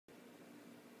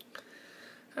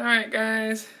Alright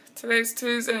guys, today's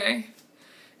Tuesday,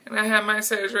 and I had my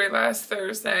surgery last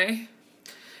Thursday.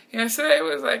 Yesterday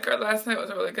was last night was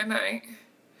a really good night.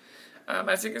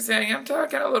 As you can see, I am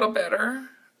talking a little better.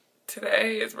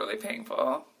 Today is really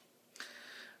painful.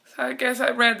 So I guess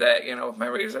I read that, with my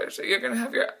research, that you're going to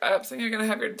have your ups and you're going to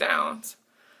have your downs.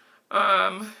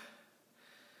 As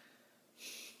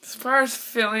far as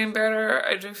feeling better,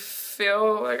 I do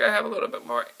feel like I have a little bit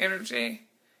more energy.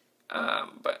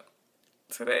 But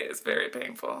today is very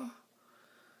painful.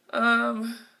 So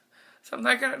I'm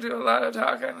not going to do a lot of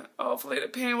talking. Hopefully the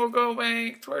pain will go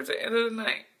away towards the end of the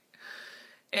night.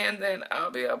 And then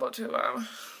I'll be able to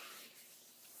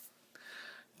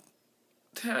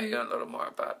tell you a little more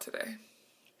about today.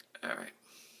 Alright.